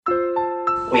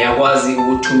uyakwazi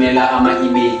ukuthumela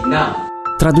ama-email na.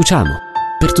 Traduciamo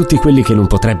per tutti quelli che non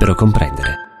potrebbero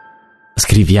comprendere.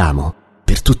 Scriviamo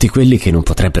per tutti quelli che non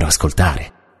potrebbero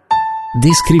ascoltare.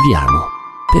 Descriviamo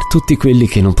per tutti quelli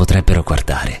che non potrebbero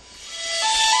guardare.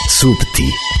 Subti,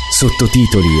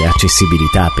 sottotitoli e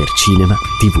accessibilità per cinema,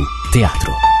 TV,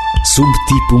 teatro.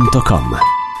 Subti.com.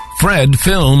 Fred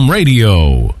Film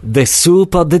Radio. The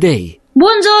Soup of the Day.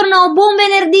 Buongiorno, buon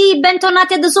venerdì,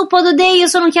 bentornati a The Soup of the Day. Io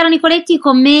sono Chiara Nicoletti,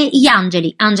 con me gli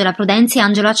angeli, Angela Prudenzi e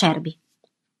Angelo Acerbi.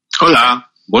 Hola,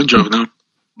 buongiorno.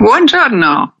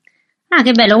 Buongiorno. Ah,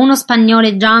 che bello, uno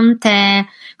spagnoleggiante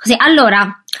così.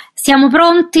 Allora, siamo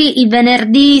pronti, il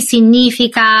venerdì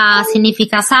significa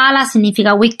sala,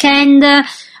 significa weekend.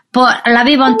 Poi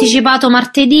l'avevo anticipato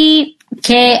martedì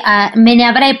che me ne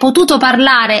avrei potuto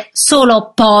parlare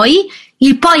solo poi.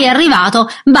 Il poi è arrivato.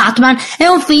 Batman è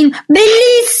un film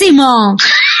bellissimo.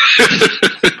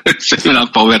 Sei una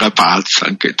povera pazza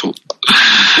anche tu,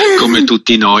 come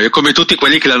tutti noi e come tutti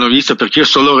quelli che l'hanno visto, perché io ho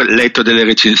solo letto delle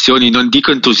recensioni, non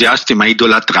dico entusiasti ma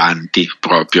idolatranti,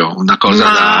 proprio una cosa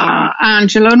da...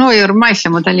 Angelo, noi ormai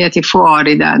siamo tagliati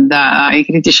fuori dai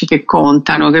critici che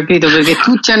contano, capito? Perché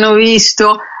tutti hanno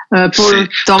visto Paul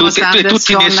Thomas Anderson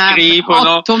tutti ne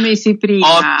scrivono 8 mesi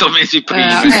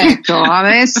prima. Ecco,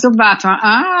 adesso Batman.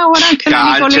 Ora anche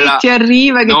la Nicoletti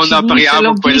arriva che non ci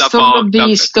apriamo dice quella l'ho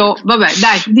visto. Vabbè,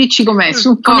 dai, dici com'è.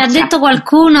 Come ha detto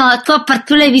qualcuno,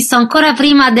 tu l'hai visto ancora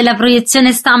prima della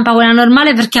proiezione stampa, quella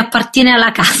normale, perché appartiene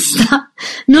alla casta.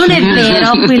 Non è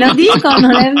vero, qui lo dico,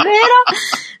 non è vero.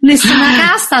 Nessuna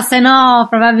casta, se no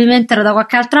probabilmente ero da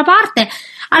qualche altra parte.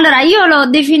 Allora, io l'ho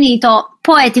definito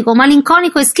poetico,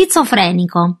 malinconico e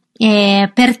schizofrenico,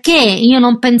 perché io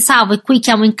non pensavo, e qui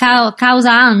chiamo in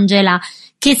causa Angela,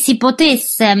 che si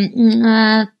potesse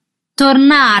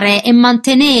tornare e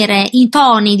mantenere i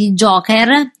toni di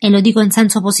Joker, e lo dico in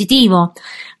senso positivo,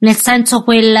 nel senso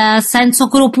quel senso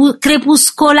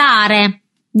crepuscolare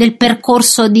del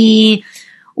percorso di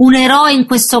un eroe in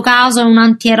questo caso e un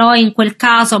antieroe in quel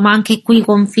caso, ma anche qui i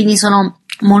confini sono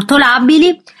molto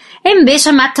labili. E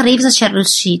invece Matt Reeves ci è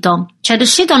riuscito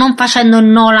non facendo il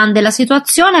Nolan della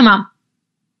situazione, ma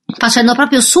facendo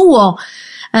proprio suo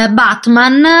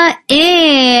Batman,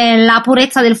 e la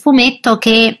purezza del fumetto,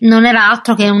 che non era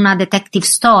altro che una detective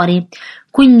story,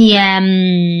 quindi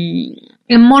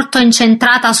è molto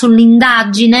incentrata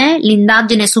sull'indagine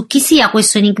su chi sia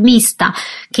questo enigmista,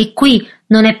 che qui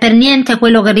non è per niente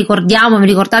quello che ricordiamo. Vi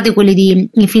ricordate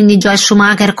i film di Joel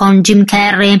Schumacher con Jim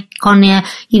Carrey, con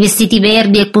i vestiti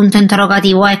verdi e il punto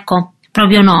interrogativo? Ecco,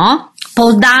 proprio no.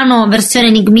 Paul Dano versione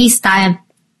enigmista è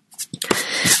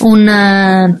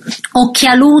un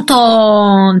occhialuto,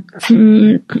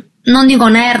 non dico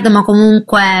nerd, ma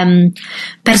comunque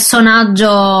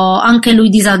personaggio anche lui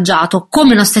disagiato,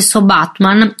 come lo stesso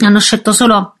Batman. Hanno scelto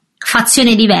solo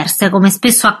fazioni diverse, come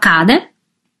spesso accade.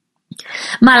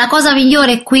 Ma la cosa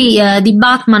migliore qui di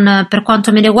Batman, per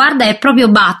quanto mi riguarda, è proprio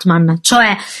Batman,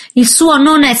 cioè il suo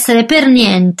non essere per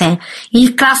niente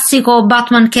il classico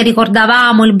Batman che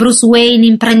ricordavamo, il Bruce Wayne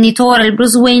imprenditore, il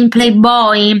Bruce Wayne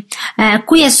playboy.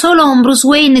 Qui è solo un Bruce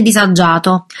Wayne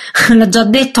disagiato. L'ho già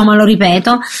detto ma lo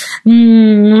ripeto,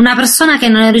 una persona che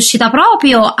non è riuscita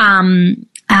proprio a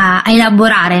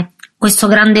elaborare questo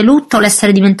grande lutto,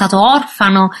 l'essere diventato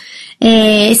orfano,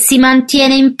 e si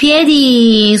mantiene in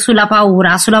piedi sulla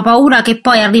paura che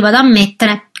poi arriva ad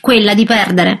ammettere, quella di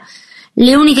perdere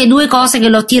le uniche due cose che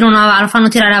lo fanno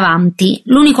tirare avanti: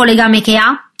 l'unico legame che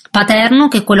ha paterno,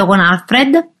 che è quello con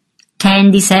Alfred, che è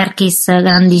Andy Serkis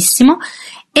grandissimo,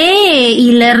 e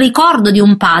il ricordo di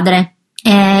un padre,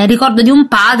 che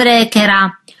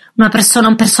era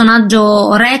un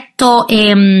personaggio retto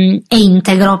e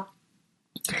integro.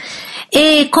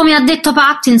 E come ha detto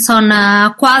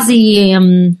Pattinson,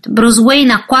 Bruce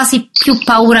Wayne ha quasi più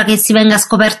paura che si venga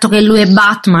scoperto che lui è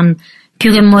Batman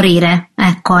più che morire,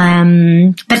 ecco,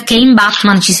 perché in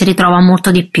Batman ci si ritrova molto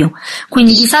di più.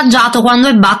 Quindi disagiato quando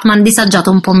è Batman,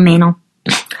 disagiato un po' meno.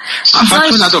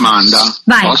 Faccio una domanda.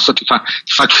 Vai. Posso? Ti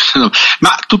faccio una domanda.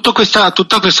 Ma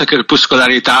tutta questa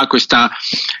crepuscolarità, questa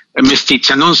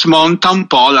mestizia non smonta un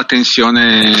po' la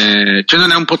tensione? Cioè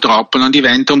non è un po' troppo, non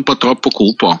diventa un po' troppo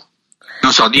cupo?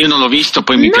 Non so, io non l'ho visto,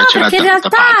 poi mi piacerà tanta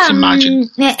pazza, immagino.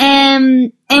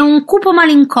 È un cupo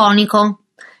malinconico,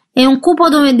 è un cupo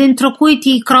dentro cui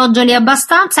ti crogioli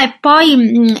abbastanza, e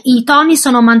poi i toni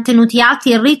sono mantenuti alti,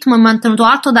 il ritmo è mantenuto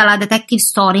alto dalla detective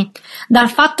story,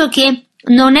 dal fatto che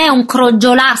non è un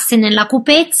crogiolarsi nella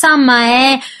cupezza, ma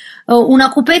è una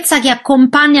cupezza che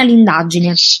accompagna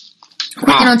l'indagine.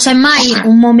 Quindi non c'è mai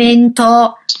un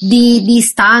momento di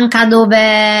stanca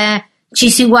dove ci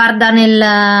si guarda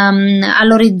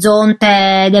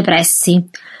all'orizzonte depressi.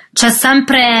 C'è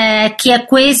sempre chi è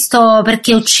questo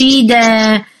perché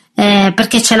uccide,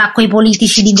 perché ce l'ha coi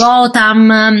politici di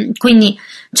Gotham, quindi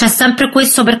c'è sempre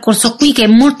questo percorso qui che è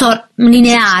molto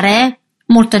lineare,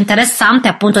 molto interessante,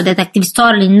 appunto Detective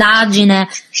Story, l'indagine,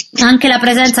 anche la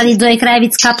presenza di Zoe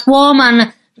Kravitz,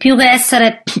 Catwoman, più che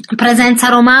essere presenza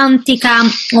romantica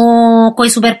o coi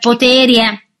superpoteri,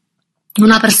 è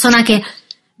una persona che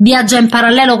viaggia in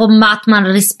parallelo con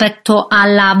Batman rispetto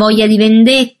alla voglia di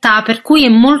vendetta, per cui è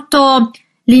molto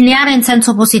lineare in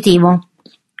senso positivo,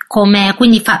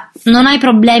 quindi non hai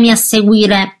problemi a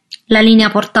seguire la linea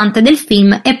portante del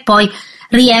film, e poi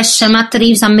riesce Matt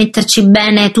Reeves a metterci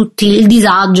bene il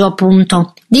disagio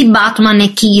appunto di Batman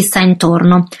e chi gli sta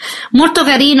intorno. Molto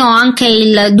carino anche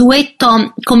il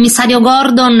duetto commissario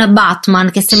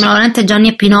Gordon-Batman, che sembra veramente Gianni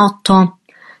e Pinotto,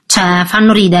 cioè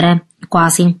fanno ridere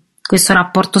quasi questo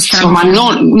rapporto strano.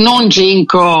 Insomma, non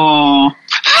Ginko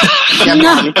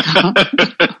diabolico.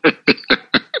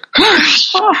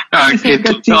 Anche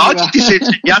tu oggi ti sei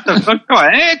segnato proprio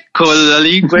con la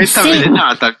linguetta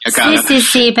avvelenata, mia cara.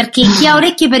 Sì, per chi ha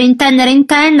orecchie per intendere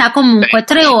intenda. Comunque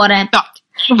 3 ore. No,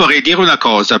 io vorrei dire una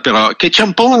cosa però, che c'è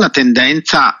un po' una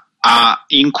tendenza a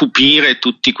incupire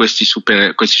tutti questi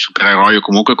supereroi o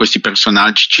comunque questi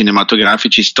personaggi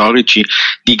cinematografici storici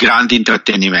di grande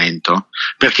intrattenimento,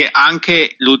 perché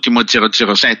anche l'ultimo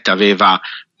 007 aveva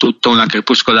tutta una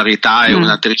crepuscolarità e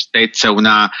una tristezza,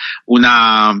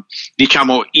 una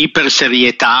diciamo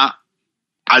iperserietà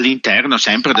all'interno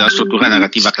sempre della struttura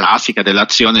narrativa classica,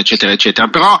 dell'azione eccetera eccetera,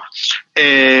 però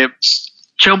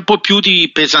c'è un po' più di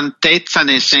pesantezza,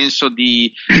 nel senso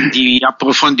di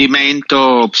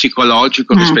approfondimento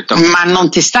psicologico rispetto a... Ma non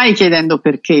ti stai chiedendo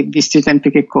perché, visto i tempi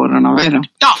che corrono, vero?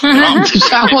 No, però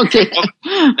diciamo che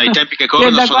i tempi che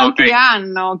corrono da sono qualche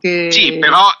anno che... Sì,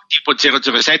 però tipo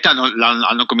 007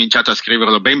 hanno cominciato a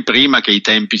scriverlo ben prima che i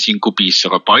tempi si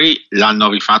incupissero, poi l'hanno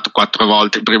rifatto 4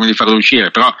 volte prima di farlo uscire,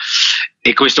 però...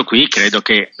 E questo qui credo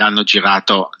che l'hanno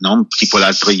girato non tipo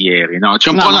l'altro ieri, no? C'è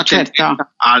un po' una tendenza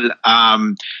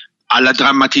alla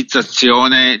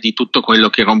drammatizzazione di tutto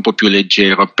quello che era un po' più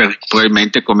leggero,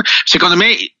 probabilmente come... Secondo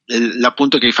me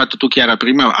l'appunto che hai fatto tu, Chiara,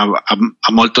 prima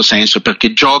ha molto senso,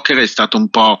 perché Joker è stato un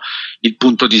po' il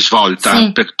punto di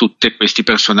svolta per tutti questi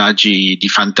personaggi di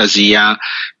fantasia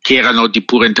che erano di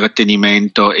puro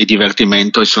intrattenimento e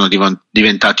divertimento e sono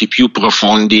diventati più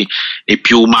profondi e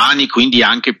più umani, quindi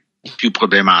anche più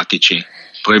problematici.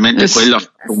 Probabilmente quello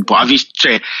un po'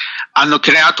 hanno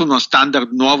creato uno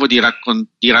standard nuovo di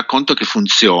racconto che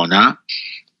funziona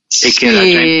e che la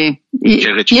gente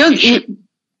recepisce.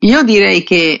 Io direi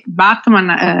che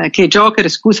Batman, che Joker,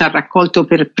 scusa, ha raccolto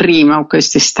per prima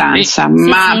questa istanza,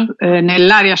 ma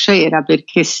nell'aria c'era,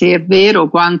 perché se è vero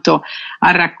quanto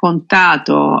ha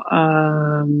raccontato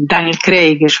Daniel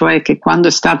Craig, cioè che quando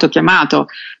è stato chiamato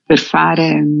per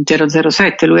fare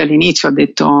 007 lui all'inizio ha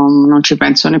detto non ci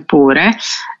penso neppure,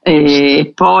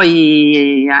 e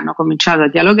poi hanno cominciato a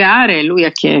dialogare e lui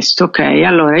ha chiesto ok,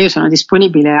 allora io sono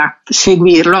disponibile a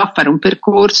seguirlo, a fare un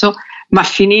percorso, ma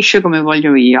finisce come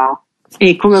voglio io,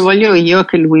 e come voglio io è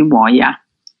che lui muoia.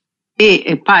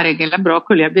 E pare che la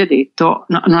Broccoli abbia detto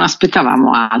no, non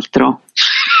aspettavamo altro.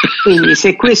 Quindi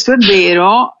se questo è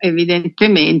vero,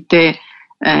 evidentemente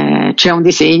c'è un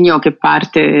disegno che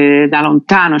parte da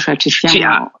lontano, cioè ci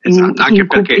stiamo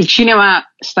perché il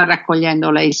cinema sta raccogliendo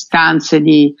le istanze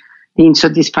di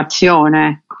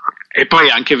insoddisfazione. E poi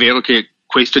è anche vero che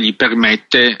questo gli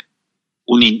permette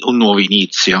un nuovo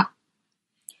inizio.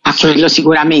 Quello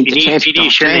sicuramente,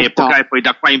 finisce l'epoca e poi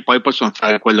da qua in poi possono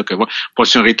fare quello che vogliono,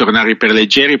 possono ritornare per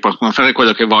leggeri, possono fare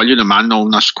quello che vogliono, ma hanno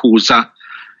una scusa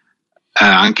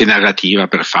anche narrativa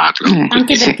per farlo.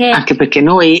 Anche perché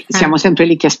noi siamo sempre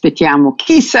lì che aspettiamo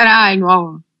chi sarà il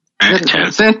nuovo.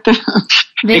 Certo.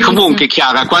 E comunque,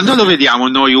 Chiara, quando lo vediamo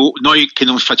noi che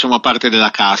non facciamo parte della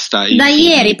casta? Da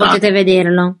ieri potete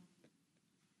vederlo.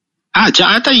 Ah,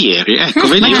 già da ieri, ecco,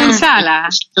 vedi. Ma in sala?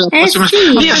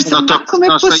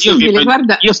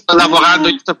 Io sto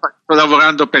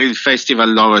lavorando per il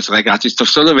Festival Lovers, ragazzi, sto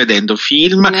solo vedendo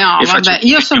film.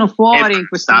 Io sono fuori in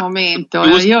questo momento.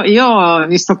 Io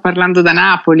vi sto parlando da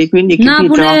Napoli, quindi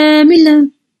Napoli 1000.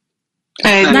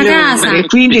 Da casa.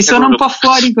 Quindi sono un po'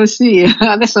 fuori così.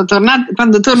 Adesso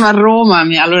quando torno a Roma,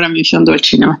 allora mi fiondo al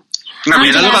cinema. Va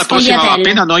bene, allora la prossima,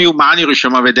 appena noi umani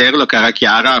riusciamo a vederlo, cara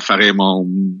Chiara, faremo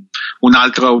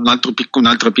un'altra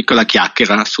piccola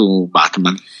chiacchiera su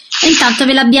Batman. E intanto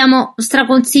ve l'abbiamo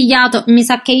straconsigliato, mi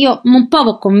sa che io un po'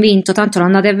 ho convinto, tanto lo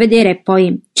andate a vedere e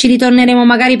poi ci ritorneremo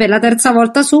magari per la terza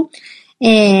volta su.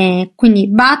 E quindi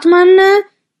Batman,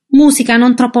 musica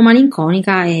non troppo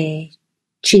malinconica e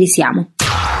ci risiamo.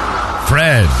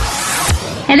 Fred.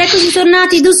 Ed eccoci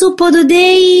tornati su Podo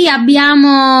Day.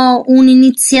 Abbiamo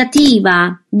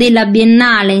un'iniziativa della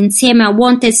Biennale insieme a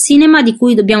Wanted Cinema di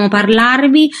cui dobbiamo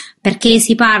parlarvi, perché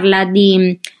si parla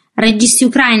di registi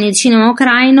ucraini e di cinema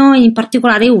ucraino, in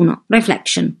particolare uno,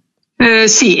 Reflection.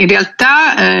 Sì, in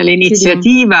realtà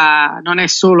l'iniziativa non è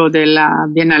solo della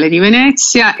Biennale di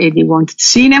Venezia e di Wanted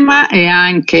Cinema, è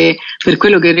anche, per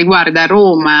quello che riguarda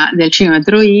Roma, del Cinema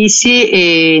Troisi,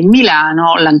 e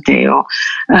Milano l'Anteo.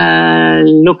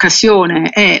 L'occasione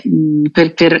è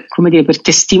per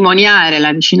testimoniare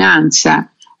la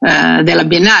vicinanza della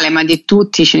Biennale, ma di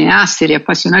tutti i cineasti, gli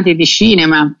appassionati di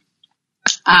cinema,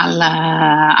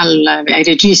 ai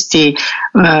registi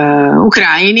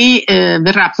ucraini.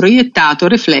 Verrà proiettato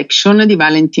Reflection di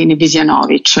Valentin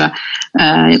Visianovic,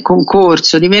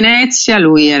 concorso di Venezia.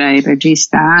 Lui era il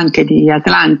regista anche di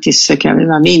Atlantis, che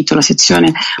aveva vinto la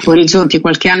sezione Orizzonti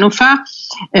qualche anno fa.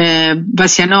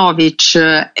 Visianovic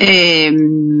è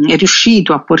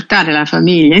riuscito a portare la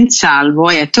famiglia in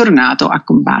salvo e è tornato a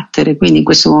combattere, quindi in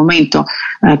questo momento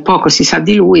poco si sa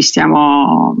di lui.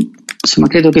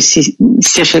 Credo che si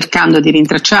stia cercando di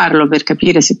rintracciarlo per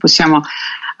capire se possiamo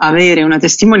avere una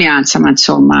testimonianza, ma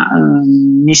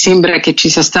mi sembra che ci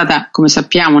sia stata, come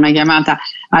sappiamo, una chiamata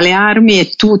alle armi,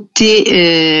 e tutti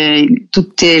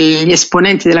gli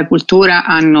esponenti della cultura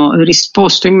hanno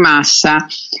risposto in massa,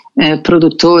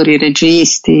 produttori,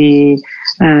 registi,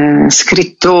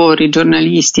 scrittori,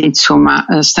 giornalisti,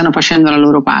 stanno facendo la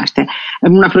loro parte. È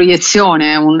una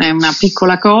proiezione, è una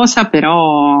piccola cosa,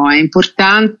 però è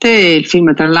importante. Il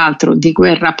film, tra l'altro, di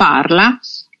guerra parla,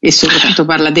 e soprattutto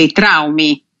parla dei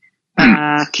traumi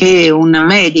che un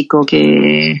medico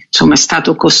che è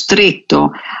stato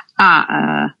costretto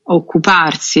a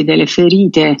occuparsi delle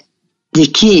ferite di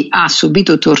chi ha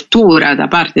subito tortura da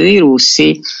parte dei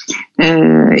russi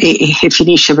e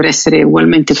finisce per essere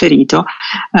ugualmente ferito.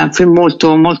 Film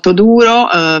molto, molto duro.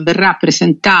 Verrà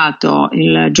presentato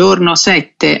il giorno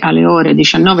 7 alle ore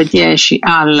 19:10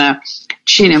 al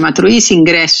Cinema Troisi,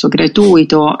 ingresso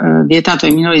gratuito, vietato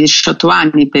ai minori di 18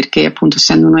 anni, perché appunto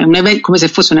essendo un evento, come se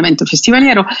fosse un evento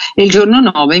festivaliero, e il giorno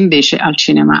 9 invece al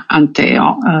Cinema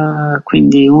Anteo,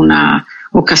 quindi una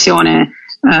occasione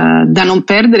da non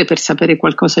perdere per sapere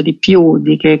qualcosa di più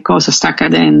di che cosa sta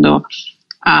accadendo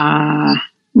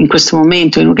in questo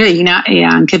momento in Ucraina, e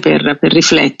anche per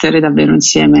riflettere davvero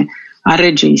insieme al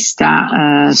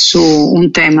regista su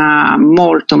un tema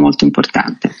molto molto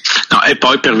importante. No, e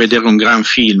poi per vedere un gran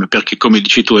film, perché come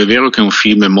dici tu è vero che è un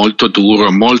film molto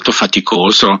duro, molto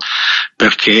faticoso,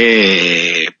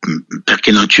 perché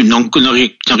non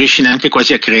riesci neanche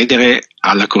quasi a credere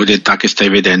alla crudeltà che stai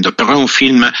vedendo, però è un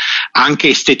film anche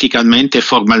esteticamente e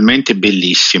formalmente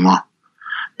bellissimo,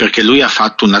 perché lui ha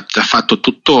fatto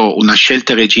tutto una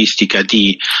scelta registica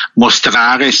di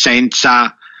mostrare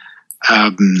senza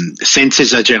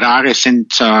esagerare,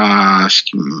 senza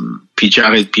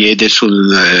pigiare il piede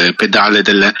sul pedale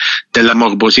della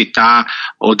morbosità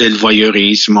o del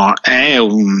voyeurismo. È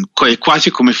quasi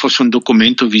come fosse un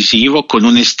documento visivo con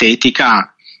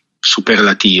un'estetica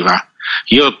superlativa.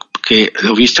 Io che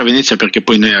l'ho visto a Venezia, perché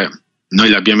poi noi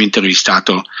l'abbiamo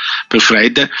intervistato per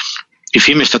Fred, il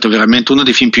film è stato veramente uno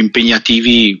dei film più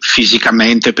impegnativi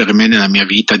fisicamente per me nella mia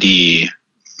vita di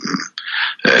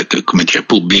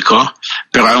pubblico,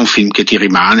 però è un film che ti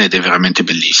rimane ed è veramente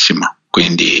bellissimo,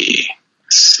 quindi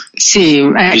sì,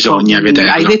 bisogna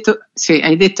vederlo.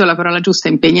 Hai detto la parola giusta,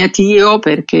 impegnativo,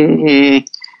 perché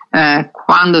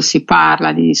quando si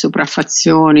parla di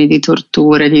sopraffazioni, di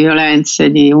torture, di violenze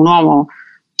di un uomo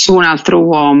su un altro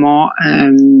uomo,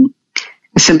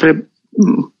 è sempre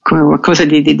come qualcosa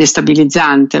di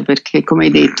destabilizzante, perché come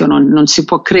hai detto non si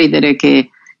può credere che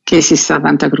esista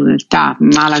tanta crudeltà,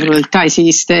 ma la crudeltà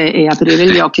esiste, e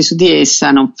aprire gli occhi su di essa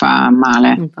non fa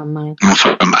male. Non fa male.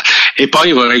 E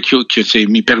poi vorrei, se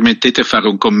mi permettete, fare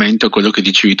un commento a quello che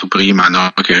dicevi tu prima,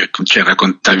 no? Che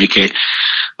raccontavi che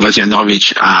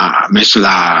Visianovic ha messo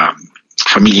la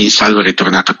famiglia in salvo e è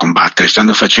ritornato a combattere.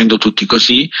 Stanno facendo tutti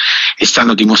così e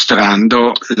stanno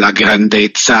dimostrando la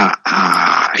grandezza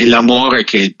e l'amore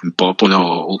che il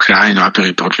popolo ucraino ha per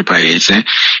il proprio paese,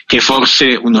 che è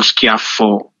forse uno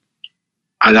schiaffo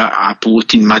a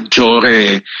Putin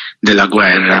maggiore della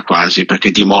guerra, quasi,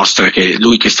 perché dimostra che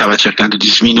lui, che stava cercando di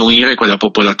sminuire quella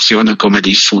popolazione come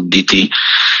dei sudditi,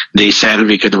 dei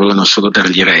servi che dovevano solo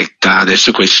dargli retta,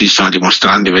 adesso questi stanno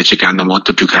dimostrando invece che hanno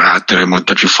molto più carattere,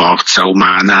 molta più forza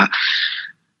umana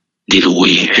di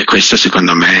lui, e questo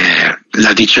secondo me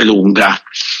la dice lunga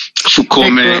su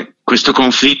come questo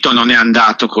conflitto non è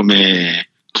andato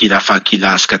come chi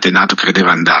l'ha scatenato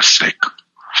credeva andasse, ecco.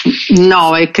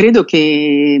 No, e credo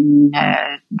che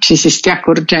ci si stia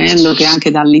accorgendo che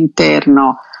anche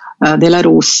dall'interno della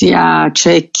Russia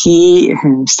c'è chi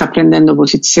sta prendendo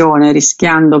posizione,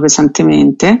 rischiando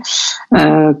pesantemente,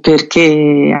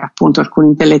 perché appunto alcuni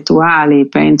intellettuali,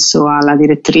 penso alla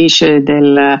direttrice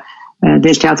del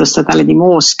Teatro Statale di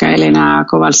Mosca, Elena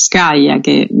Kovalskaya,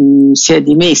 che si è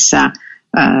dimessa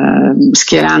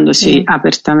schierandosi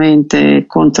apertamente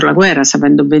contro la guerra,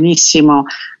 sapendo benissimo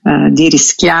di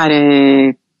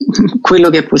rischiare quello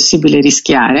che è possibile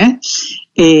rischiare,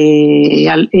 e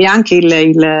anche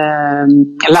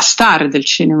la star del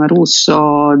cinema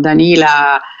russo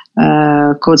Danila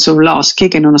Kozlovsky,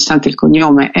 che nonostante il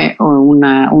cognome è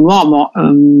un uomo,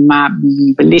 ma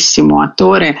bellissimo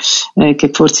attore, che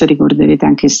forse ricorderete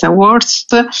anche in Star Wars.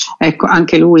 Ecco,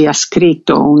 anche lui ha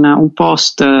scritto un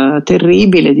post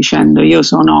terribile dicendo: io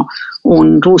sono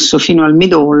un russo fino al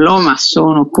midollo, ma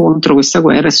sono contro questa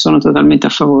guerra e sono totalmente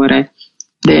a favore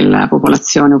della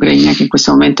popolazione ucraina che in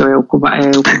questo momento è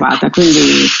occupata. Quindi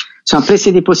sono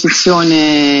prese di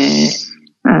posizione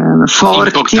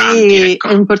forti,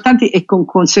 importanti e con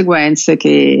conseguenze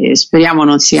che speriamo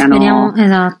non siano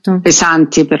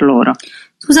pesanti per loro.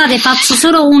 Scusate, faccio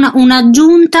solo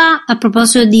un'aggiunta a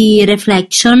proposito di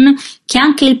Reflection, che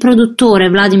anche il produttore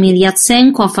Vladimir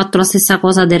Yatsenko ha fatto la stessa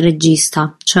cosa del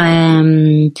regista, cioè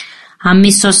ha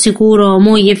messo al sicuro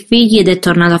moglie e figli ed è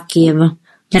tornato a Kiev.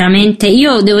 Veramente,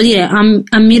 io devo dire,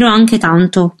 ammiro anche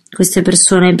tanto queste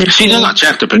persone, perché sì, no,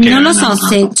 certo, perché non lo so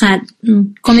se, cioè,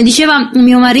 come diceva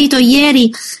mio marito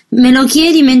ieri, me lo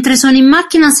chiedi mentre sono in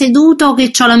macchina seduto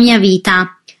che ho la mia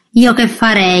vita, io che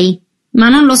farei? Ma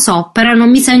non lo so, però non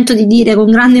mi sento di dire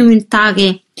con grande umiltà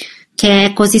che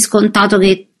è così scontato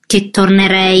che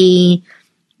tornerei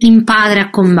in patria a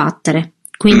combattere,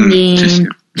 quindi sì.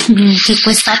 Che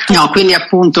quest'atto... No, quindi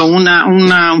appunto un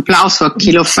applauso a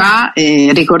chi lo fa,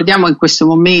 e ricordiamo in questo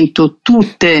momento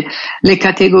tutte le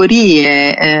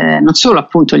categorie, non solo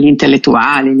appunto gli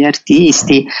intellettuali, gli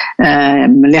artisti,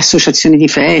 le associazioni di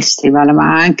festival,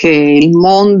 ma anche il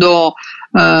mondo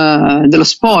dello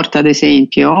sport, ad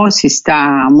esempio, si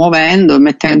sta muovendo e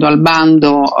mettendo al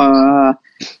bando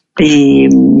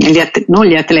non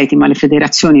gli atleti ma le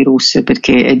federazioni russe,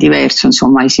 perché è diverso,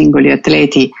 insomma, i singoli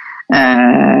atleti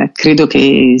credo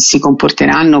che si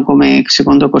comporteranno come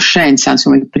secondo coscienza.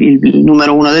 Insomma, il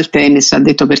numero uno del tennis ha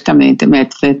detto apertamente,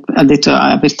 Medvedev ha detto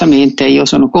apertamente: io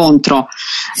sono contro.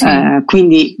 Sì.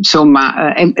 Quindi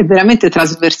insomma è veramente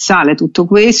trasversale tutto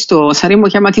questo. Saremo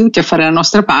chiamati tutti a fare la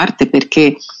nostra parte,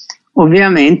 perché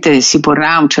ovviamente si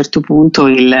porrà a un certo punto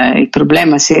il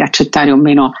problema se accettare o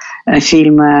meno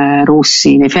film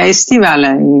russi nei festival.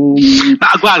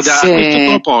 Ma guarda, a questo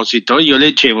proposito io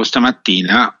leggevo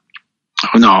stamattina,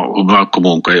 no,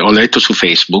 comunque ho letto su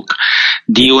Facebook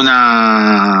di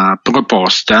una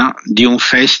proposta di un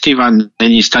festival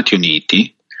negli Stati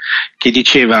Uniti che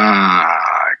diceva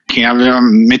che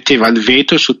metteva il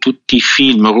veto su tutti i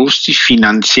film russi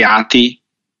finanziati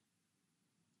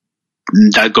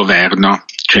dal governo.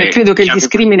 Cioè, credo che il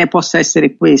discrimine possa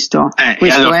essere questo.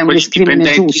 Questo allora, è un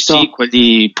discrimine giusto. Sì,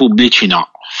 quelli pubblici no.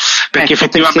 Perché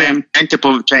effettivamente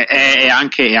cioè, è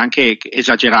anche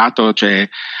esagerato, cioè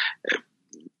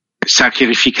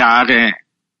sacrificare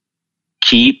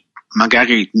chi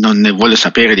magari non ne vuole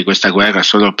sapere di questa guerra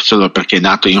solo perché è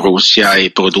nato in Russia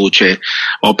e produce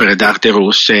opere d'arte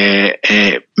russe,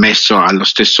 è messo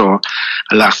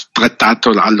trattato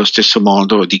allo stesso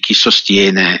modo di chi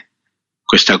sostiene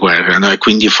questa guerra, no? E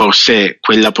quindi forse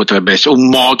quella potrebbe essere un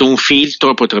modo, un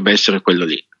filtro potrebbe essere quello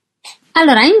lì.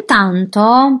 Allora,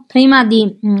 intanto, prima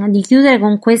di chiudere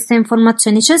con queste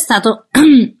informazioni, c'è stato,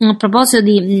 a proposito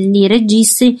di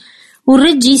registi, un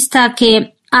regista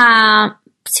che ha,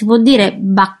 si può dire,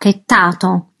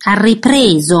 bacchettato, ha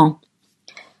ripreso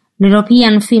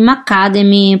l'European Film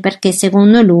Academy, perché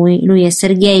secondo lui è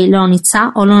Sergei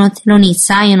Lonitsa, o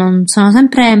Lonitsa, io non sono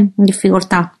sempre in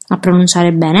difficoltà a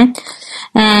pronunciare bene,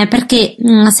 perché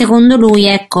secondo lui,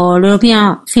 ecco,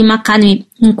 l'European Film Academy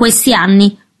in questi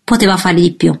anni poteva fare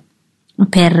di più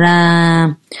per,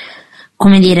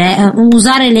 come dire,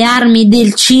 usare le armi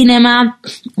del cinema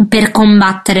per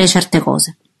combattere certe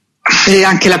cose. E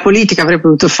anche la politica avrebbe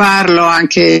potuto farlo,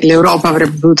 anche l'Europa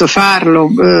avrebbe potuto farlo.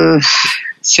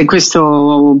 Se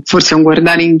questo forse è un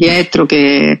guardare indietro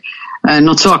che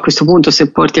non so a questo punto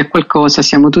se porti a qualcosa,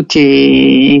 siamo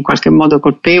tutti in qualche modo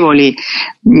colpevoli.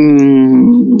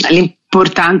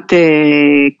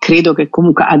 L'importante, credo che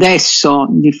comunque adesso,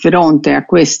 di fronte a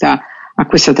questa a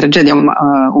questa tragedia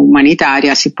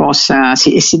umanitaria si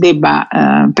debba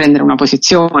prendere una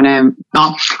posizione,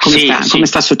 no? Come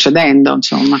sta succedendo,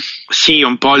 insomma. Sì,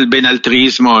 un po' il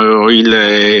benaltrismo,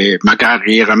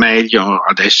 magari era meglio,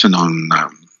 adesso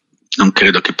non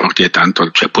credo che porti tanto,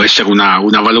 cioè può essere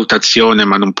una valutazione,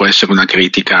 ma non può essere una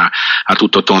critica a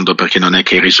tutto tondo, perché non è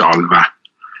che risolva.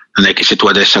 Non è che se tu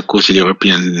adesso accusi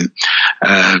l'European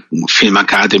Film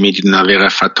Academy di non aver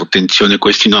fatto attenzione,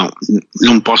 questi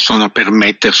non possono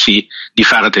permettersi di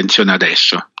fare attenzione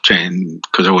adesso. Cioè,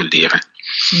 cosa vuol dire?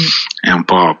 È un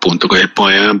po' appunto, è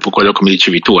un po' quello come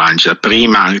dicevi tu, Angela.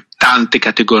 Prima tante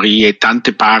categorie,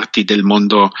 tante parti del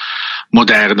mondo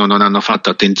moderno non hanno fatto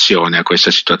attenzione a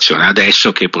questa situazione.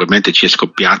 Adesso che probabilmente ci è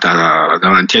scoppiata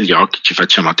davanti agli occhi, ci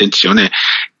facciamo attenzione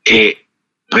e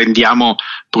prendiamo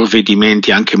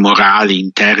provvedimenti anche morali,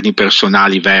 interni,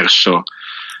 personali verso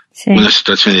una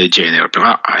situazione del genere.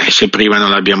 Però se prima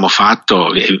non l'abbiamo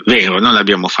fatto, è vero, non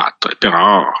l'abbiamo fatto,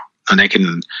 però non è che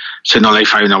se non l'hai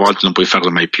fai una volta non puoi farlo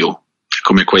mai più. È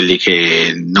come quelli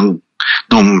che non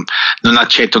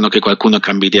accettano che qualcuno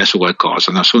cambi idea su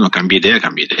qualcosa. No, se uno cambia idea,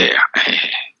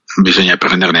 bisogna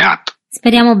prenderne atto.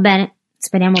 Speriamo bene.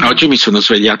 Oggi mi sono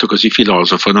svegliato così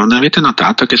filosofo, non avete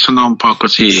notato che sono un po'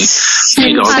 così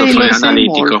filosofo e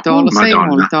analitico? Lo sei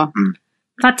molto.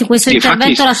 Infatti questo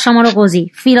intervento lasciamolo così,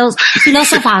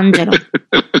 filosofangelo.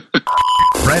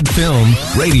 Fred Film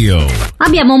Radio.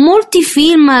 Abbiamo molti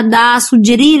film da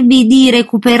suggerirvi di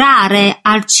recuperare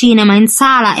al cinema, in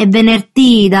sala, e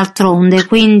venerdì d'altronde,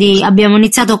 quindi abbiamo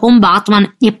iniziato con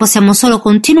Batman e possiamo solo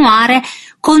continuare.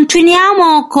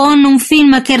 Continuiamo con un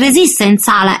film che resiste in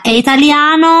sala, è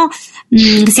italiano,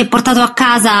 si è portato a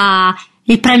casa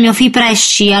il premio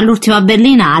Fipresci all'ultima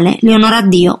Berlinale, Leonora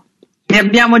Dio. Ne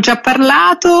abbiamo già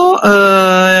parlato,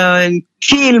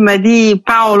 film di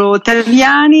Paolo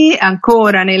Taviani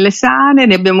ancora nelle sale,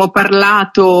 ne abbiamo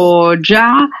parlato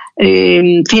già,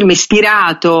 film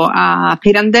ispirato a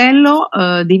Pirandello,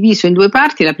 diviso in due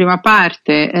parti. La prima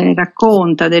parte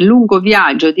racconta del lungo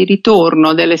viaggio di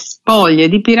ritorno delle spoglie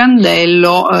di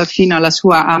Pirandello fino alla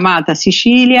sua amata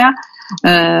Sicilia,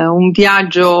 un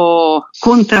viaggio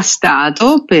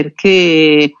contrastato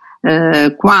perché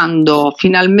quando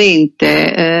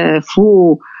finalmente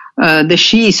fu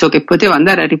deciso che poteva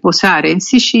andare a riposare in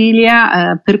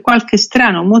Sicilia, per qualche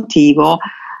strano motivo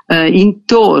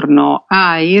intorno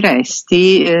ai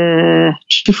resti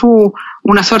ci fu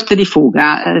una sorta di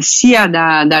fuga, sia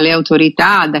dalle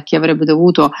autorità, da chi avrebbe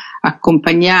dovuto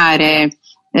accompagnare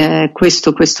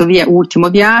questo ultimo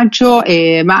viaggio,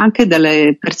 ma anche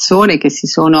dalle persone che si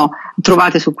sono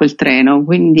trovate su quel treno.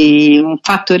 Quindi un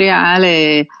fatto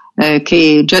reale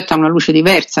che getta una luce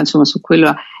diversa, insomma, su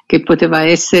quello che poteva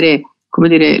essere, come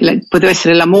dire, poteva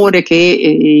essere l'amore che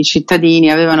i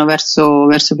cittadini avevano verso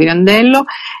Pirandello.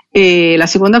 E la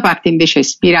seconda parte invece è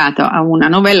ispirata a una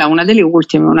novella, una delle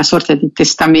ultime, una sorta di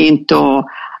testamento,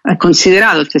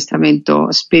 considerato il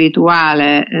testamento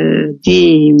spirituale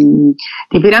di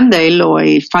Pirandello,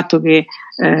 e il fatto che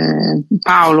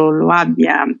Paolo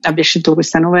abbia scelto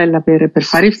questa novella per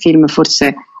fare il film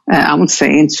forse ha un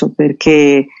senso,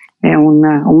 perché è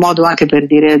un modo anche per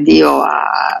dire addio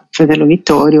a fratello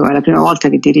Vittorio, è la prima volta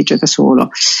che dirige da solo.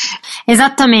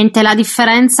 Esattamente, la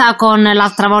differenza con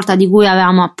l'altra volta di cui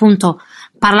avevamo appunto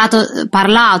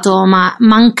parlato, ma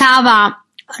mancava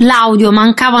l'audio,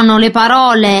 mancavano le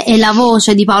parole e la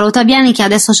voce di Paolo Taviani, che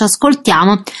adesso ci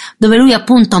ascoltiamo, dove lui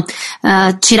appunto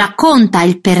ci racconta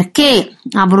il perché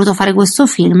ha voluto fare questo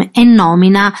film e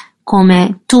nomina,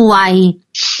 come tu hai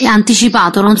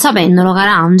anticipato non sapendolo,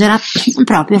 cara Angela,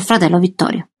 proprio il fratello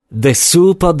Vittorio. The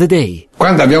Soup of the Day.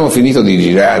 Quando abbiamo finito di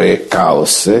girare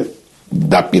Caos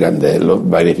da Pirandello,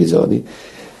 vari episodi,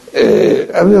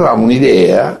 avevamo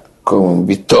un'idea con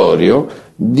Vittorio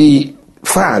di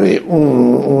fare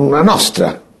un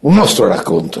nostro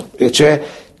racconto, e cioè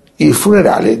il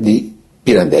funerale di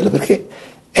Pirandello, perché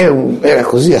era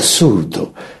così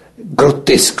assurdo,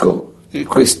 grottesco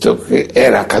questo che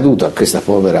era accaduto a questa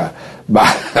povera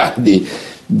bara di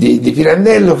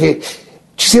Pirandello, che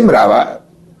ci sembrava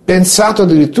pensato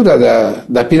addirittura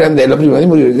da Pirandello prima di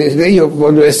morire. Io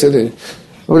voglio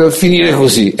finire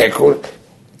così, ecco.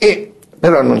 E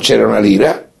però non c'era una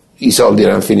lira, i soldi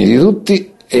erano finiti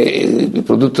tutti e il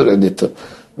produttore ha detto: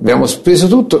 abbiamo speso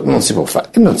tutto, non si può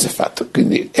fare, e non si è fatto,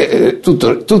 quindi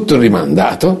tutto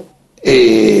rimandato.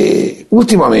 E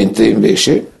ultimamente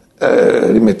invece,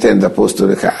 rimettendo a posto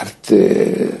le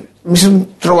carte, mi sono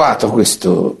trovato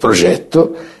questo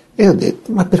progetto e ho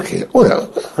detto: ma perché? Ora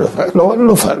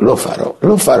lo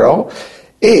farò.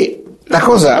 E la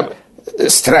cosa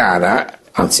strana,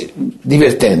 anzi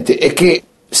divertente, è che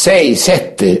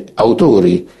 6-7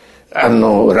 autori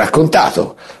hanno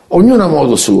raccontato, ognuno a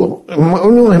modo suo,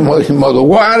 ognuno in modo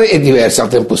uguale e diverso al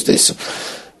tempo stesso.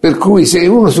 Per cui se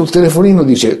uno sul telefonino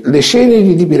dice le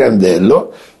ceneri di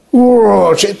Pirandello,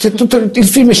 c'è tutto, il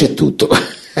film c'è tutto,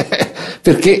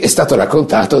 perché è stato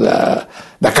raccontato da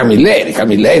Camilleri.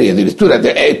 Camilleri addirittura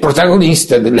è il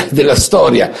protagonista della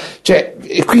storia, cioè,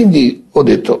 e quindi ho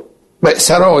detto, beh,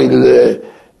 sarò il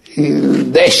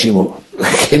 10°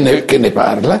 che ne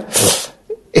parla,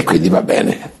 e quindi va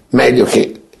bene, meglio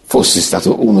che fosse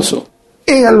stato uno solo.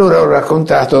 E allora ho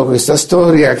raccontato questa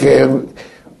storia, che è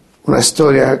una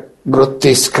storia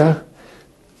grottesca,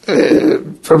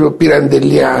 proprio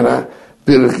pirandelliana,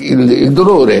 per il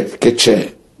dolore che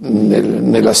c'è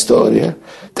nella storia.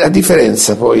 A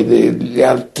differenza poi degli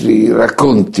altri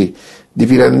racconti di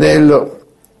Pirandello,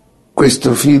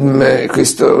 questo film,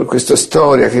 questa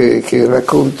storia che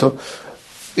racconto,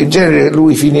 in genere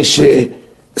lui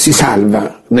si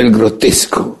salva nel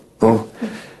grottesco, no?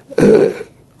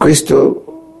 Questo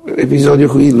episodio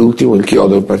qui, l'ultimo, il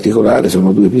chiodo in particolare,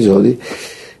 sono 2 episodi,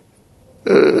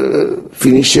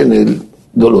 finisce nel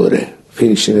dolore,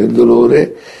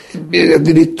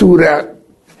 addirittura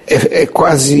è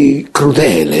quasi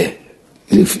crudele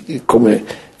come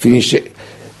finisce.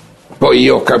 Poi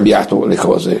io ho cambiato le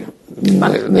cose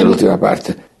nell'ultima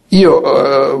parte. Io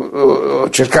ho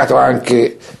cercato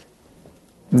anche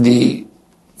di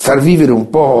far vivere un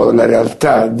po' la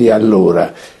realtà di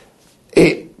allora,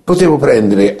 e potevo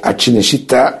prendere a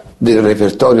Cinecittà del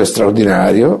repertorio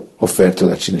straordinario offerto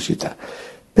da Cinecittà,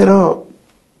 però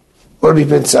ho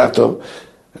ripensato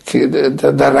che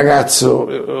da ragazzo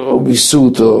ho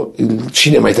vissuto il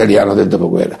cinema italiano del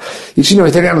dopoguerra. Il cinema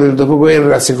italiano del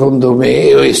dopoguerra, secondo me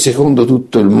e secondo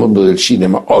tutto il mondo del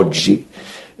cinema oggi,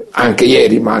 anche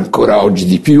ieri ma ancora oggi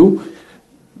di più,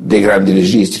 dei grandi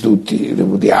registi tutti,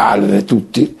 Woody Allen e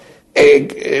tutti,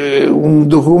 è un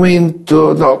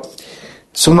documento, no,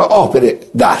 sono opere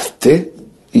d'arte,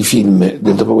 i film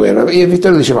del dopoguerra. Io e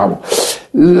Vittorio dicevamo,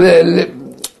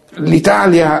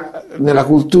 l'Italia nella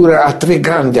cultura ha 3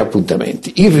 grandi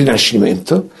appuntamenti: il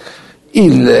Rinascimento,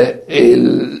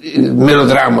 il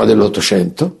melodramma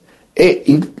dell'Ottocento e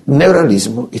il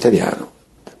neorealismo italiano.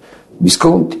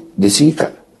 Visconti, De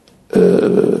Sica,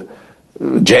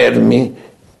 Germi,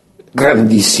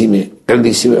 grandissime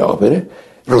opere,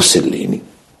 Rossellini,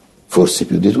 forse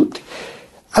più di tutti.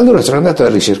 Allora sono andato a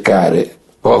ricercare,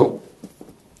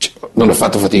 non ho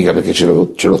fatto fatica perché ce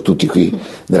l'ho tutti qui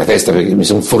nella testa, perché mi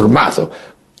sono formato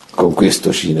con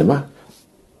questo cinema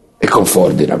e con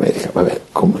Ford in America, vabbè,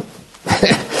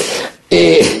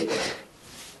 e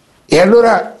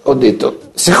allora ho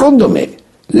detto, secondo me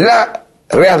la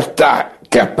realtà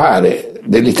che appare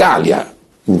dell'Italia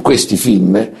in questi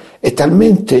film è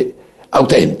talmente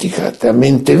autentica,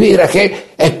 talmente vera,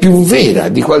 che è più vera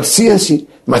di qualsiasi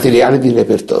materiale di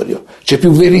repertorio. C'è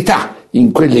più verità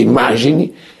in quelle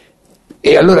immagini,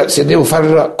 e allora se devo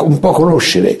farla un po'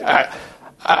 conoscere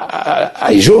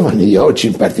ai giovani di oggi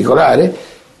in particolare,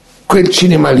 quel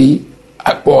cinema lì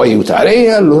può aiutare.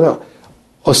 E allora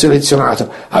ho selezionato,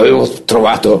 avevo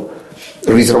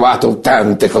ritrovato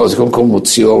tante cose con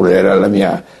commozione, era la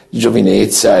mia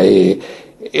giovinezza e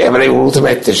avrei voluto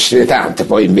mettercene tante,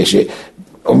 poi invece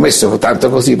ho messo tanto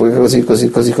così, poi così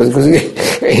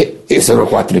e sono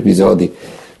 4 episodi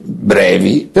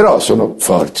brevi, però sono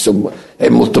forti, è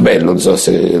molto bello, non so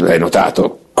se l'hai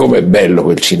notato, com'è bello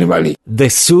quel cinema lì. The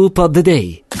Soup of the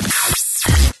Day.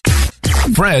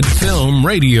 Fred Film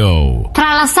Radio.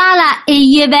 Tra la sala e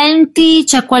gli eventi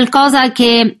c'è qualcosa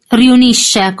che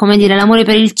riunisce, come dire, l'amore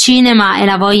per il cinema e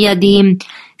la voglia di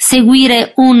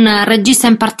seguire un regista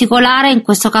in particolare. In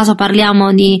questo caso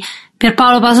parliamo di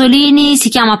Pierpaolo Pasolini, si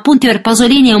chiama Appunti per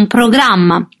Pasolini, è un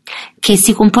programma che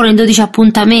si compone di 12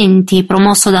 appuntamenti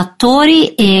promosso da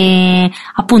attori e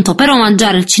appunto per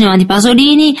omaggiare il cinema di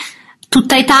Pasolini.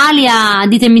 Tutta Italia,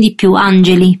 ditemi di più,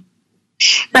 Angeli.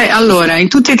 Beh, allora, in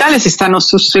tutta Italia si stanno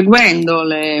susseguendo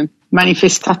le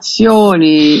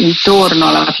manifestazioni intorno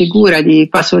alla figura di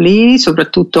Pasolini,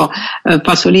 soprattutto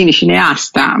Pasolini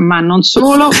cineasta, ma non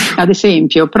solo. Ad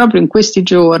esempio, proprio in questi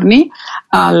giorni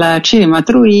al Cinema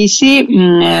Troisi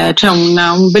c'è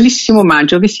un bellissimo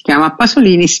omaggio che si chiama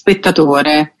Pasolini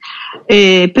spettatore.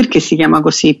 Perché si chiama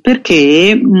così?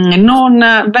 Perché non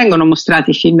vengono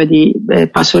mostrati i film di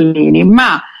Pasolini,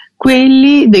 ma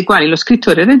quelli dei quali lo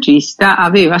scrittore e regista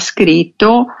aveva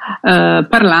scritto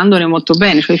parlandone molto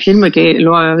bene, cioè i film che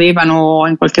lo avevano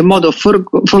in qualche modo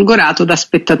folgorato da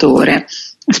spettatore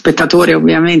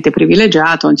ovviamente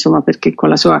privilegiato, insomma, perché con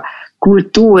la sua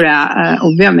cultura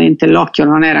ovviamente l'occhio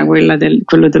non era quello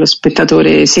dello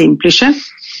spettatore semplice.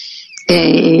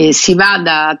 Si va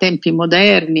da tempi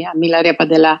moderni a Milaria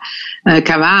Padella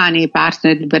Cavani,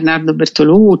 partner di Bernardo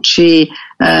Bertolucci,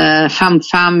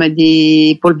 Fam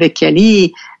di Paul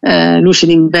Vecchialì, Luce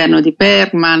d'inverno di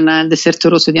Bergman, Il deserto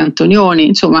rosso di Antonioni,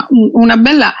 insomma una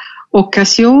bella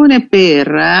occasione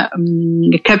per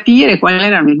capire quali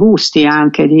erano i gusti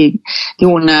anche di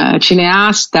un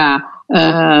cineasta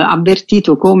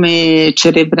avvertito come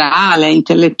cerebrale,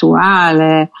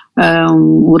 intellettuale,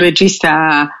 un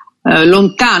regista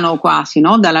lontano quasi,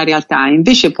 no, dalla realtà.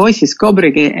 Invece poi si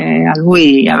scopre che a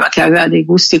lui, che aveva dei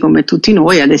gusti come tutti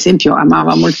noi. Ad esempio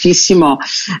amava moltissimo,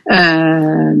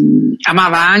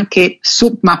 amava anche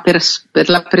ma per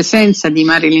la presenza di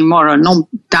Marilyn Monroe, non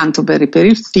tanto per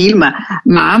il film,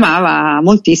 ma amava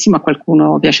moltissimo A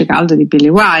qualcuno piace caldo di Billy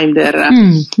Wilder.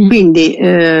 Quindi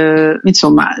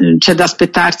insomma c'è da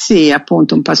aspettarsi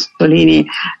appunto un Pasolini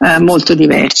molto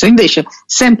diverso. Invece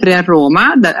sempre a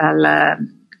Roma,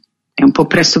 è un po'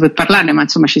 presto per parlarne, ma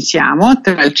insomma ci siamo,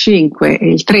 tra il 5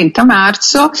 e il 30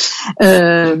 marzo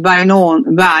va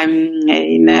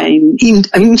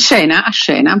in scena,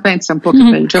 pensa un po' che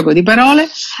bel gioco di parole,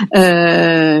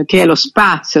 che è lo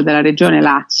spazio della regione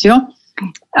Lazio,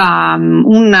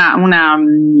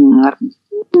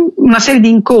 una serie di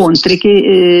incontri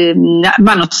che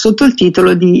vanno sotto il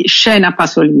titolo di Scena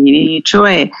Pasolini,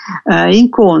 cioè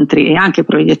incontri e anche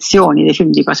proiezioni dei film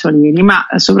di Pasolini, ma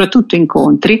soprattutto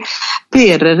incontri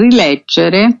per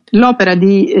rileggere l'opera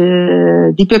di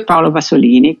Pierpaolo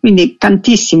Pasolini. Quindi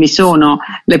tantissimi sono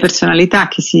le personalità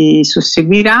che si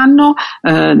susseguiranno,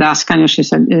 da Ascanio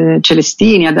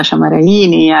Celestini a Dacia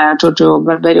Maraini a Giorgio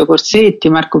Barberio Corsetti,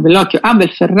 Marco Bellocchio,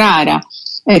 Abel Ferrara.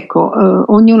 Ecco,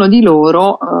 ognuno di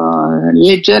loro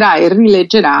leggerà e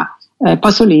rileggerà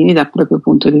Pasolini dal proprio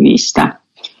punto di vista.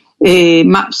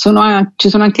 Ma ci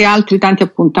sono anche altri tanti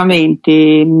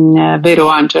appuntamenti, vero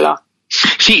Angelo?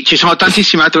 Sì, ci sono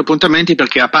tantissimi altri appuntamenti,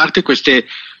 perché a parte questi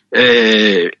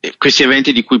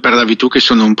eventi di cui parlavi tu, che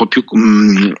sono un po' più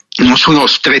non sono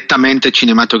strettamente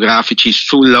cinematografici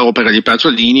sull'opera di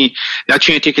Pasolini, la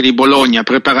Cineteca di Bologna ha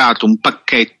preparato un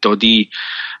pacchetto di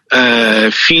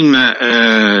film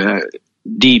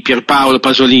di Pierpaolo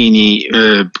Pasolini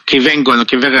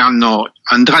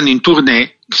andranno in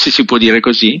tournée, se si può dire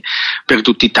così, per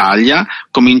tutta Italia,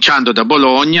 cominciando da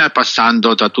Bologna e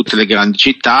passando da tutte le grandi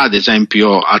città. Ad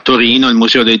esempio a Torino il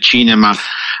Museo del Cinema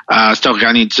sta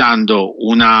organizzando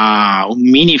un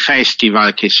mini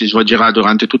festival che si svolgerà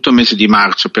durante tutto il mese di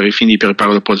marzo per i film di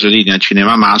Pierpaolo Pasolini al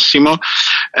Cinema Massimo.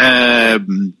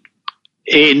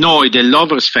 E noi del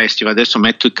Lovers Festival, adesso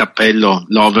metto il cappello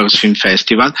Lovers Film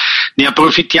Festival, ne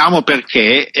approfittiamo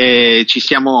perché ci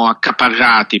siamo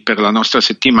accaparrati per la nostra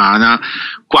settimana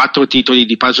 4 titoli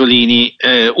di Pasolini,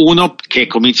 uno che è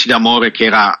Comizi d'amore, che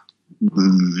era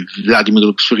Vladimir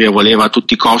Luxuria voleva a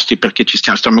tutti i costi, perché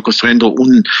stiamo costruendo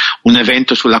un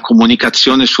evento sulla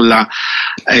comunicazione, sulla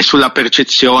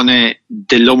percezione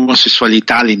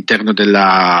dell'omosessualità all'interno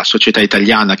della società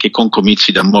italiana, che con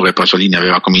Comizi d'amore Pasolini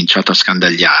aveva cominciato a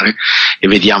scandagliare, e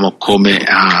vediamo come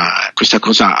questa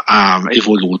cosa ha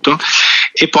evoluto.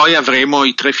 E poi avremo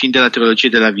i 3 film della trilogia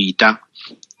della vita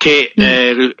che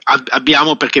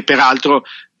abbiamo, perché peraltro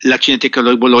la Cineteca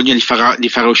di Bologna li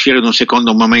farà uscire in un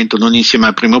secondo momento, non insieme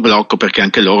al primo blocco, perché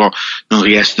anche loro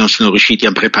non sono riusciti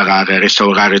a preparare, a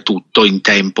restaurare tutto in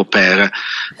tempo per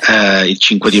il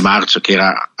 5 di marzo, che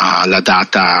era la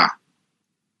data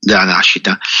della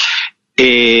nascita.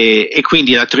 E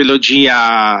quindi la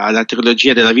trilogia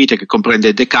della vita, che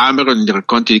comprende Decameron, i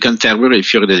racconti di Canterbury e Il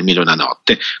fiore del mille e una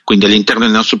notte. Quindi all'interno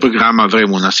del nostro programma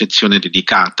avremo una sezione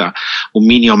dedicata, un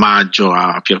mini omaggio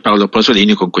a Pierpaolo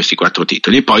Pasolini con questi 4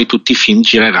 titoli. Poi tutti i film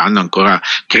gireranno ancora,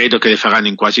 credo che le faranno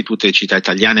in quasi tutte le città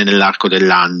italiane nell'arco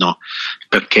dell'anno,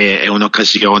 perché è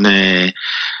un'occasione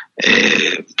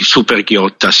super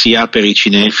ghiotta, sia per i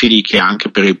cinefili che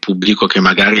anche per il pubblico che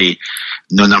magari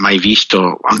non ha mai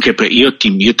visto. Anche io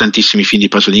tantissimi film di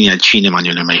Pasolini al cinema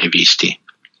non ne ho mai visti.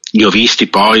 Li ho visti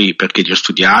poi perché li ho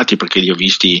studiati, perché li ho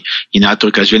visti in altre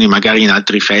occasioni, magari in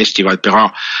altri festival, però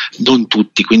non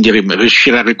tutti, quindi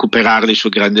riuscire a recuperarli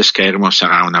sul grande schermo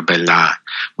sarà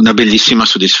una bellissima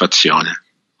soddisfazione.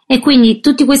 E quindi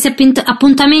tutti questi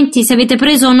appuntamenti, se avete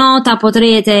preso nota,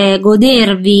 potrete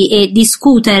godervi e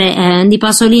discutere di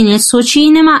Pasolini e il suo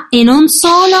cinema, e non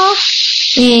solo.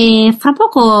 E fra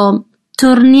poco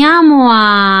torniamo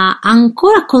a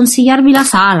ancora consigliarvi la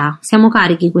sala. Siamo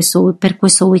carichi per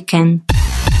questo weekend.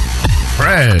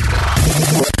 Fred.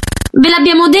 Ve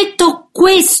l'abbiamo detto,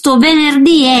 questo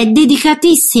venerdì è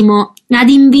dedicatissimo ad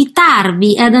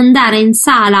invitarvi ad andare in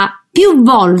sala più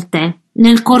volte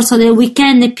nel corso del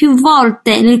weekend e più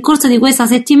volte nel corso di questa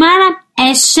settimana.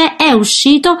 È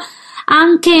uscito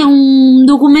anche un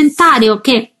documentario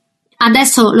che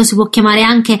adesso lo si può chiamare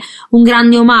anche un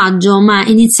grande omaggio, ma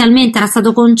inizialmente era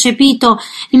stato concepito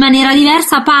in maniera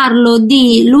diversa. Parlo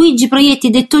di Luigi Proietti,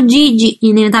 detto Gigi,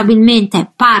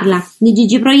 inevitabilmente parla di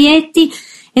Gigi Proietti.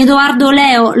 Edoardo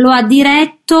Leo lo ha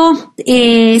diretto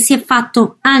e si è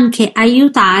fatto anche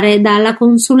aiutare dalla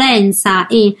consulenza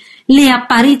e le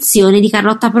apparizioni di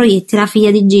Carlotta Proietti, la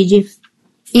figlia di Gigi.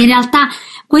 In realtà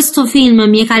questo film,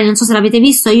 miei cari, non so se l'avete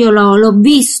visto, io l'ho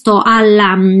visto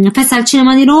alla Festa del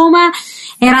Cinema di Roma.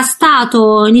 Era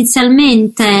stato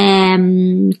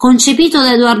inizialmente concepito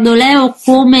da Edoardo Leo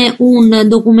come un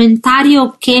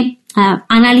documentario che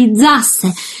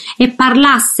analizzasse e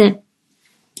parlasse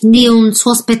di un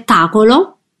suo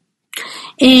spettacolo,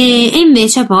 e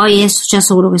invece poi è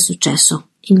successo quello che è successo.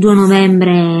 Il 2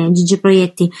 novembre Gigi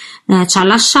Proietti ci ha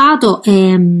lasciato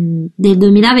del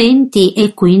 2020,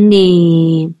 e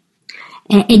quindi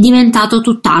è diventato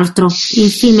tutt'altro. Il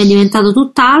film è diventato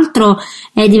tutt'altro,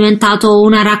 è diventato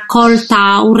una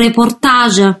raccolta, un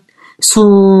reportage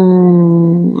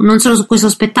non solo su questo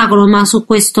spettacolo, ma su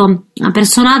questo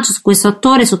personaggio, su questo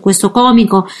attore, su questo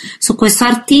comico, su questo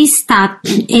artista,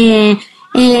 e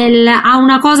ha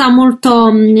una cosa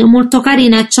molto, molto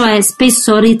carina, cioè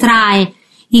spesso ritrae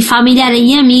i familiari e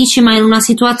gli amici, ma in una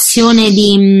situazione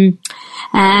di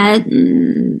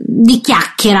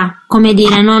chiacchiera, come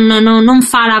dire, non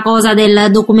fa la cosa del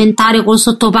documentario col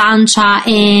sottopancia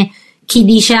e chi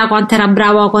dice quanto era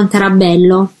bravo, quanto era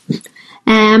bello,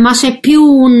 ma c'è più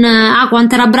un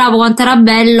quanto era bravo, quanto era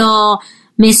bello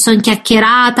messo in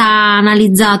chiacchierata,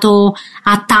 analizzato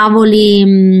a tavoli,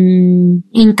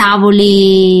 in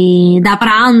tavoli da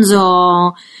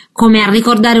pranzo, come a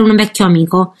ricordare un vecchio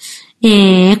amico.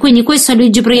 E quindi questo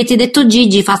Luigi Proietti, detto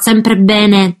Gigi, fa sempre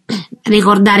bene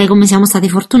ricordare come siamo stati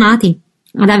fortunati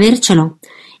ad avercelo,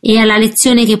 e alla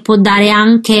lezione che può dare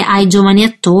anche ai giovani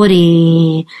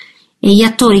attori e gli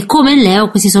attori come Leo,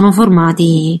 che si sono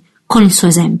formati con il suo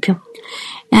esempio.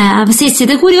 Se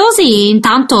siete curiosi,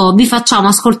 intanto vi facciamo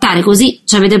ascoltare, così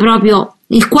avete proprio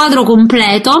il quadro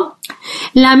completo,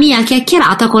 la mia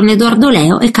chiacchierata con Edoardo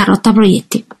Leo e Carlotta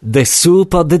Proietti. The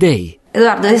Soup of the Day.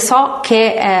 Edoardo, so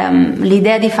che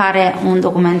l'idea di fare un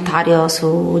documentario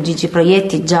su Gigi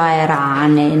Proietti già era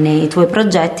nei tuoi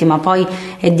progetti, ma poi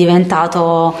è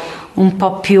diventato un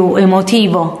po' più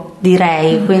emotivo,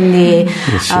 direi, quindi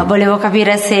sì. Volevo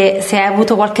capire se hai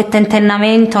avuto qualche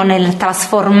tentennamento nel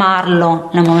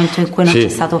trasformarlo nel momento in cui non c'è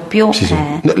stato più. Sì.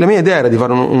 La mia idea era di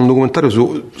fare un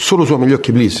documentario solo su Amelie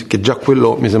Occhi Bliss, che già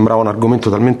quello mi sembrava un argomento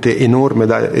talmente enorme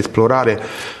da esplorare,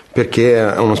 perché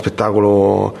è uno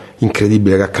spettacolo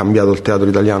incredibile che ha cambiato il teatro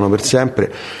italiano per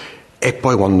sempre. E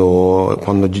poi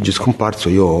quando Gigi è scomparso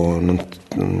io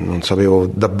non sapevo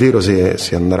davvero se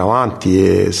andare avanti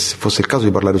e se fosse il caso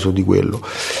di parlare solo di quello.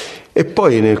 E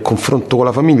poi nel confronto con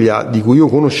la famiglia, di cui io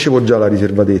conoscevo già la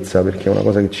riservatezza, perché è una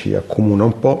cosa che ci accomuna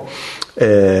un po',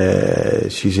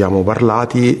 ci siamo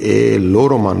parlati e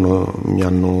loro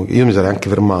io mi sarei anche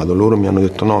fermato, loro mi hanno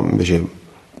detto no, invece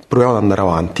proviamo ad andare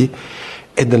avanti.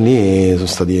 E da lì sono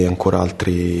stati ancora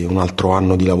un altro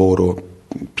anno di lavoro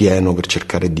pieno per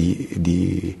cercare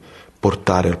di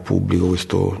portare al pubblico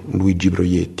questo Luigi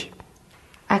Proietti.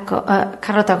 Ecco,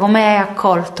 Carlotta, come hai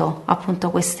accolto appunto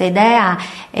questa idea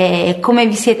e come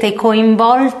vi siete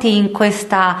coinvolti in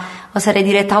questa, oserei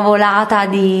dire, tavolata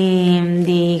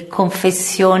di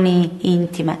confessioni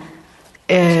intime?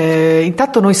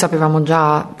 Intanto noi sapevamo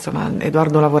già, insomma,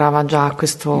 Edoardo lavorava già a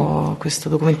questo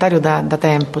documentario da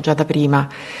tempo, già da prima.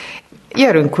 Io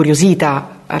ero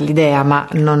incuriosita all'idea, ma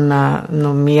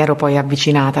non mi ero poi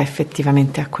avvicinata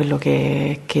effettivamente a quello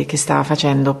che stava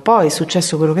facendo. Poi è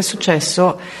successo quello che è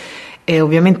successo, e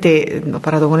ovviamente ho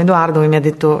parlato con Edoardo, che mi ha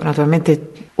detto,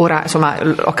 naturalmente, ora insomma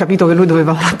ho capito che lui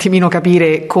doveva un attimino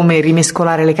capire come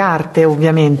rimescolare le carte,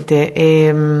 ovviamente,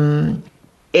 e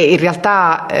in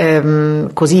realtà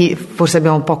così forse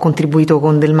abbiamo un po' contribuito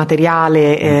con del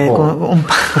materiale, un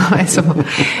po', insomma,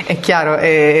 è chiaro,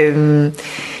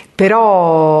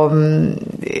 però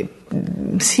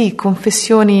sì,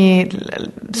 confessioni,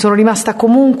 sono rimasta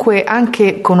comunque,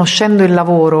 anche conoscendo il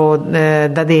lavoro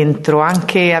da dentro,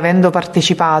 anche avendo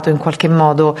partecipato in qualche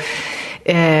modo,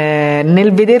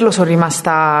 nel vederlo sono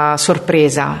rimasta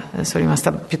sorpresa, sono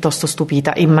rimasta piuttosto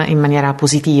stupita in maniera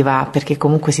positiva, perché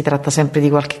comunque si tratta sempre di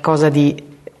qualche cosa di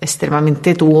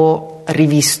estremamente tuo,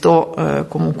 rivisto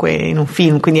comunque in un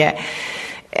film, quindi è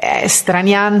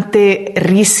straniante,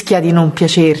 rischia di non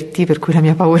piacerti, per cui la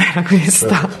mia paura era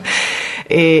questa,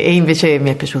 e invece mi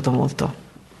è piaciuto molto.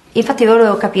 Infatti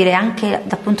volevo capire anche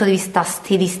dal punto di vista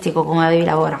stilistico come avevi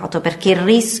lavorato, perché il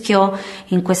rischio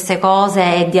in queste cose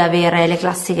è di avere le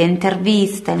classiche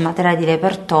interviste, il materiale di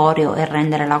repertorio e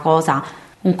rendere la cosa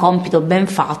un compito ben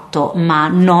fatto, ma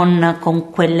non con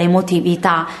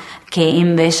quell'emotività che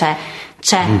invece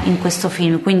c'è in questo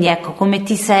film. Quindi ecco, come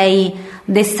ti sei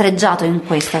destreggiato in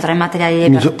questo tra i materiali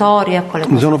di repertorio e quelle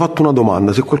cose? Mi sono fatto una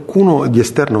domanda: se qualcuno di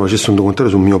esterno facesse un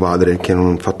documentario su mio padre, che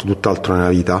non ha fatto tutt'altro nella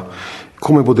vita,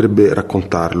 come potrebbe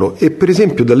raccontarlo? E per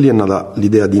esempio da lì è nata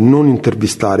l'idea di non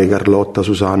intervistare Carlotta,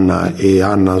 Susanna e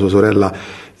Anna, sua sorella,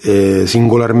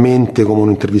 singolarmente come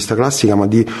un'intervista classica, ma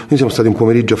noi siamo stati un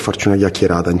pomeriggio a farci una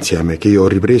chiacchierata insieme, che io ho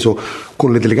ripreso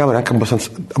con le telecamere anche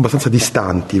abbastanza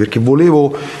distanti, perché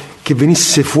volevo che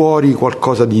venisse fuori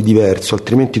qualcosa di diverso,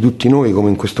 altrimenti tutti noi,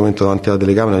 come in questo momento davanti alla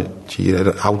telecamera, ci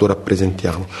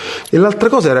autorappresentiamo. E l'altra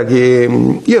cosa era che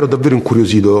io ero davvero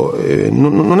incuriosito,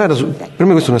 non era, per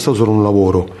me questo non è stato solo un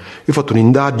lavoro. Io ho fatto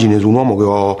un'indagine su un uomo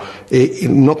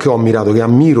che ho ammirato, che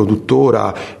ammiro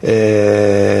tuttora,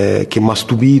 che mi ha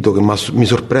stupito, che mi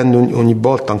sorprende ogni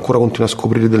volta, ancora continua a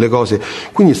scoprire delle cose.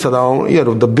 Quindi io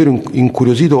ero davvero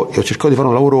incuriosito e ho cercato di fare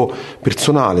un lavoro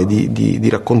personale, di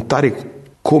raccontare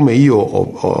come io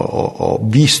ho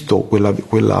visto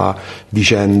quella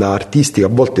vicenda artistica, a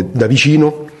volte da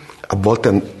vicino, a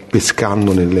volte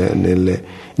pescando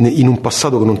in un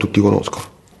passato che non tutti conoscono.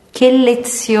 Che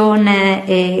lezione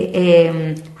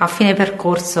a fine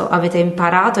percorso avete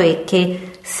imparato e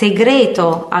che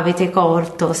segreto avete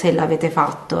colto, se l'avete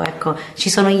fatto? Ecco, ci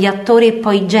sono gli attori e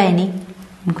poi i geni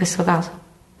in questo caso?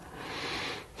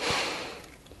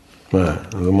 Una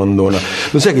domandona.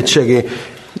 Lo sai che c'è, che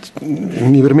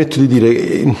mi permetto di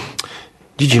dire,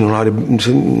 Gigi non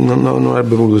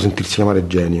avrebbe voluto sentirsi chiamare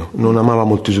genio, non amava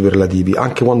molti superlativi,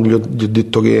 anche quando gli ho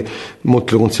detto che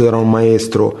molti lo considerano un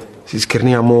maestro, si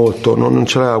scherniva molto, non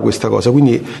c'era questa cosa.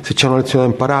 Quindi se c'è una lezione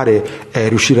da imparare è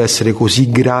riuscire a essere così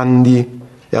grandi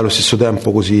e allo stesso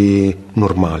tempo così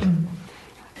normali,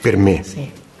 per me.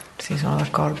 Sì, sono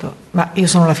d'accordo, ma io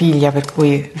sono la figlia, per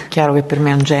cui è chiaro che per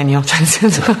me è un genio, cioè nel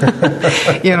senso,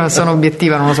 io non sono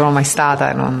obiettiva, non lo sono mai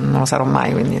stata e non lo sarò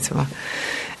mai, quindi insomma.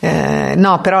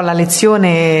 No, però la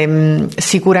lezione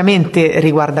sicuramente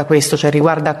riguarda questo, cioè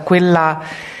riguarda quella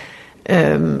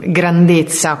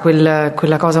grandezza, quella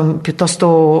cosa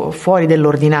piuttosto fuori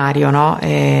dell'ordinario, no?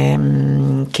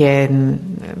 Che è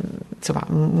insomma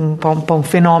un po' un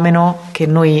fenomeno che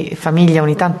noi famiglia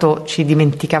ogni tanto ci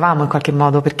dimenticavamo in qualche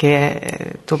modo, perché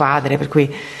è tuo padre, per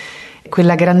cui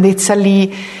quella grandezza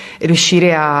lì,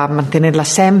 riuscire a mantenerla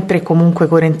sempre, comunque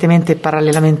coerentemente e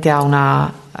parallelamente a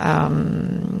una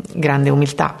grande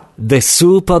umiltà. The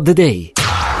Soup of the Day.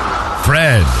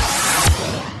 Fred.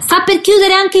 Sta per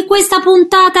chiudere anche questa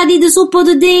puntata di The Soup of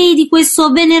the Day di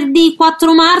questo venerdì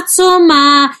 4 marzo,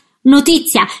 ma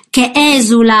notizia che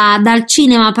esula dal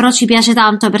cinema, però ci piace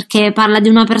tanto perché parla di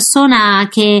una persona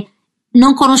che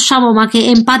non conosciamo ma che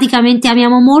empaticamente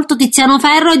amiamo molto. Tiziano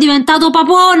Ferro è diventato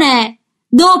papone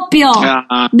doppio,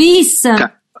 bis.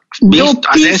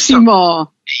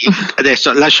 Doppissimo.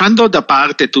 Adesso lasciando da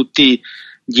parte tutti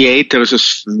gli hater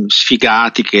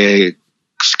sfigati che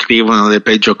scrivono le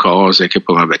peggio cose, che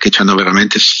poi vabbè, che ci hanno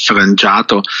veramente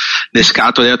sfrangiato le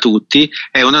scatole a tutti,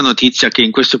 è una notizia che in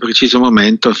questo preciso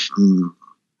momento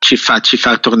ci fa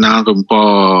tornare un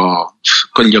po'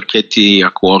 con gli occhietti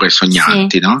a cuore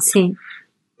sognanti, sì, no? Sì.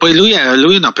 Poi lui è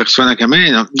una persona che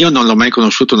io non l'ho mai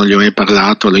conosciuto, non gli ho mai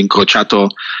parlato, l'ho incrociato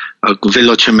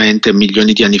velocemente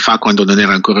milioni di anni fa quando non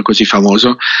era ancora così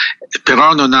famoso,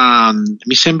 però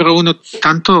mi sembra uno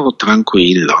tanto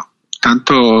tranquillo,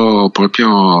 tanto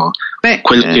proprio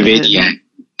quello che vedi è.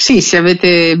 Sì, se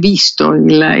avete visto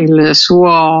il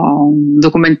suo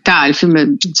documentario, il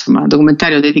film, insomma,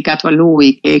 documentario dedicato a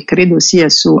lui, che credo sia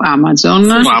su Amazon,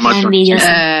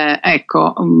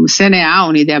 ecco, se ne ha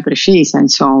un'idea precisa,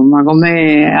 insomma,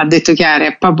 come ha detto Chiara,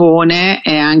 è papone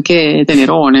e anche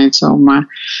tenerone, insomma.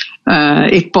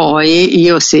 E poi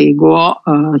io seguo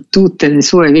tutte le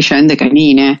sue vicende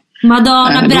canine.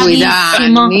 Madonna,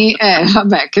 bravissimo.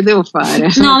 Vabbè, che devo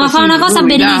fare? No, ma fa una cosa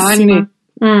bellissima.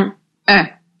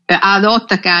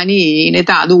 Adotta cani in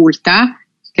età adulta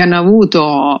che hanno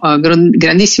avuto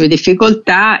grandissime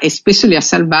difficoltà e spesso li ha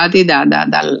salvati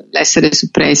dall'essere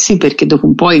soppressi, perché dopo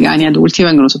un po' i cani adulti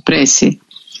vengono soppressi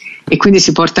e quindi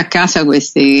si porta a casa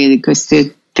queste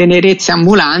tenerezze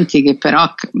ambulanti che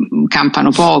però campano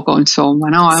poco, insomma,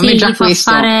 no? A me già gli fa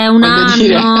questo, fare un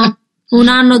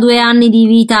anno, 2 anni di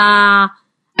vita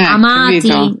amati,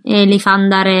 capito? E li fa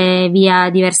andare via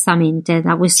diversamente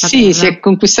da questa terra. Si è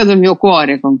conquistato il mio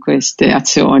cuore con queste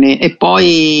azioni. E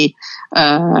poi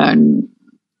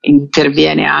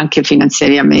interviene anche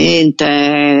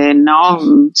finanziariamente, no?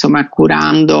 Insomma,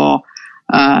 curando,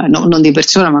 non di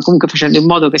persona, ma comunque facendo in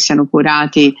modo che siano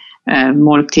curati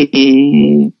molti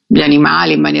gli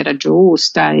animali in maniera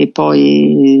giusta, e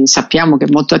poi sappiamo che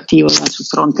è molto attivo sul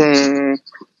fronte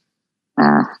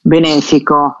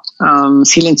benefico,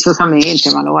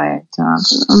 silenziosamente, ma lo è.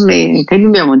 Cioè, che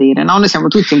dobbiamo dire, no? Noi siamo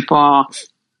tutti un po'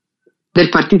 del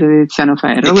partito di Tiziano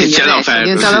Ferro,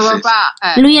 papà,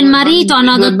 lui e il marito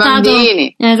hanno adottato,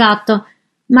 esatto,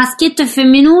 maschietto e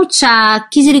femminuccia.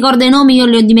 Chi si ricorda i nomi? Io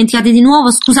li ho dimenticati di nuovo,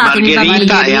 scusatemi.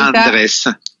 Margherita e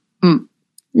Andres.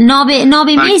 9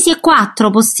 mesi e 4,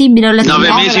 possibile? Ho letto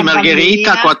 9 mesi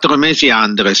Margherita, 4 mesi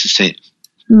Andres, sì.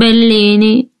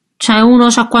 Bellini, cioè uno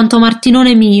c'ha quanto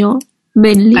Martinone mio,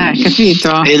 bellini.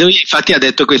 Capito? E lui infatti ha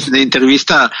detto questa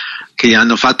intervista che gli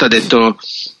hanno fatto, ha detto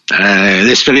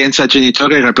l'esperienza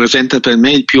genitore rappresenta per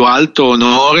me il più alto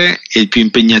onore e il più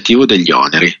impegnativo degli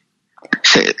oneri.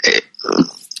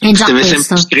 Deve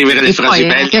sempre scrivere le frasi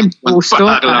belle.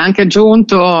 Ha anche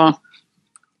aggiunto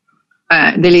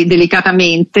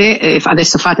delicatamente,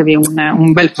 adesso fatevi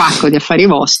un bel pacco di affari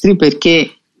vostri,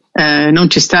 perché non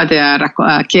ci state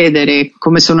a chiedere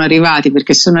come sono arrivati,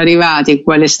 perché sono arrivati,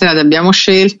 quale strada abbiamo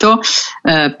scelto,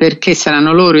 perché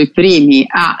saranno loro i primi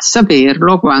a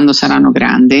saperlo quando saranno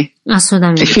grandi.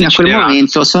 Assolutamente. E fino a quel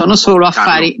momento sono solo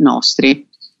affari nostri.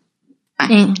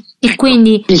 E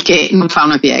quindi il che non fa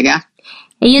una piega.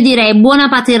 E io direi buona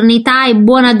paternità e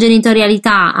buona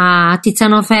genitorialità a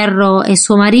Tiziano Ferro e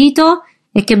suo marito,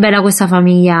 e che bella questa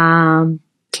famiglia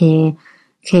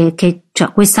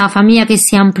cioè questa famiglia che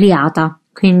si è ampliata,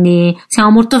 quindi siamo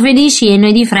molto felici, e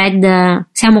noi di Fred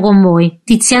siamo con voi.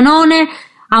 Tizianone,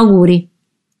 auguri.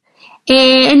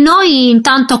 E noi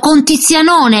intanto con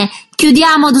Tizianone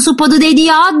chiudiamo su Podday di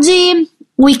oggi.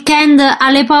 Weekend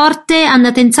alle porte,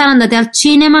 andate in sala, andate al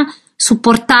cinema,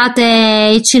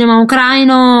 supportate il cinema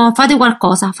ucraino, fate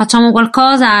qualcosa, facciamo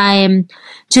qualcosa e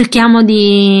cerchiamo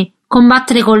di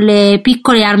combattere con le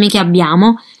piccole armi che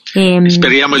abbiamo.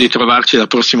 Speriamo di trovarci la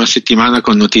prossima settimana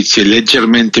con notizie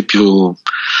leggermente più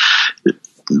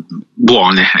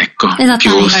buone, ecco,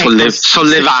 più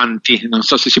sollevanti, non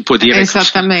so se si può dire.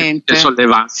 Esattamente.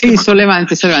 Sollevanti. Sì,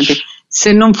 sollevanti.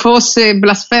 Se non fosse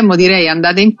blasfemo direi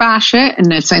andate in pace,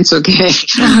 nel senso che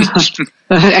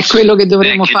è quello che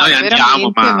dovremmo fare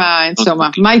veramente, ma insomma,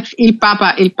 il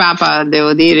Papa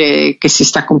devo dire che si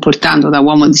sta comportando da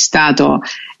uomo di Stato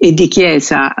e di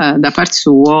Chiesa da par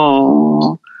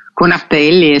suo, con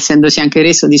appelli, essendosi anche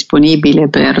reso disponibile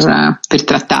per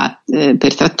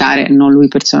trattare, non lui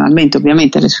personalmente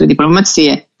ovviamente, le sue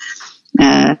diplomazie.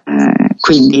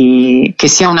 Quindi che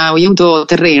sia un aiuto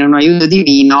terreno, un aiuto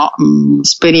divino,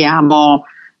 speriamo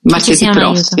martedì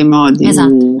prossimo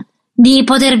di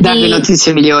potervi darvi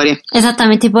notizie migliori.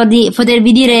 Esattamente,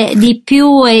 potervi dire di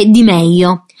più e di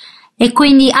meglio. E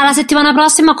quindi alla settimana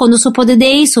prossima con su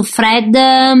Podday, su Fred.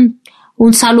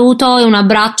 Un saluto e un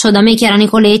abbraccio da me, Chiara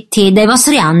Nicoletti, e dai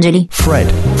vostri angeli. Fred.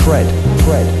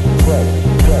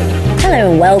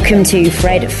 Hello and welcome to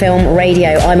Fred Film Radio.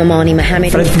 I'm Amani Mohammed.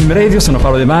 Fred Film Radio, sono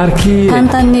Paolo De Marchi. 簡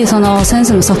単にその先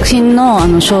生の作品の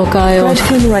紹介を。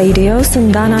Fred Film Radio,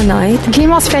 Sundana Night.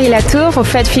 Clémence Ferry-Latour pour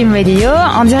Fred Film Radio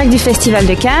en direct du Festival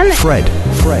de Cannes. Fred,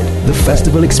 the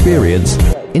festival experience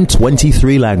in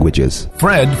 23 languages.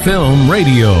 Fred Film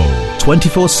Radio.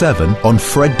 24/7 on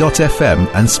Fred.fm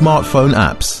and smartphone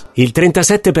apps. Il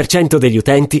 37% degli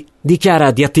utenti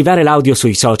dichiara di attivare l'audio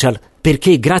sui social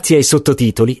perché grazie ai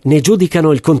sottotitoli ne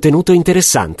giudicano il contenuto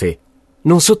interessante.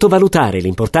 Non sottovalutare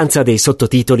l'importanza dei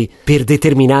sottotitoli per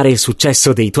determinare il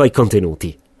successo dei tuoi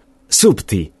contenuti.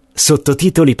 Subti,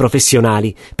 sottotitoli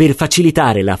professionali per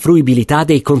facilitare la fruibilità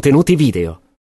dei contenuti video.